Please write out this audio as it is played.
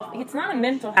it's not a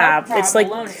mental health problem It's like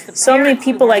alone. It's the so many parents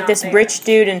who people are like not this there. rich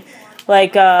dude and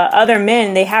like other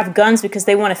men, they have guns because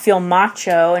they want to feel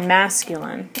macho and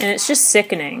masculine. And it's just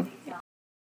sickening.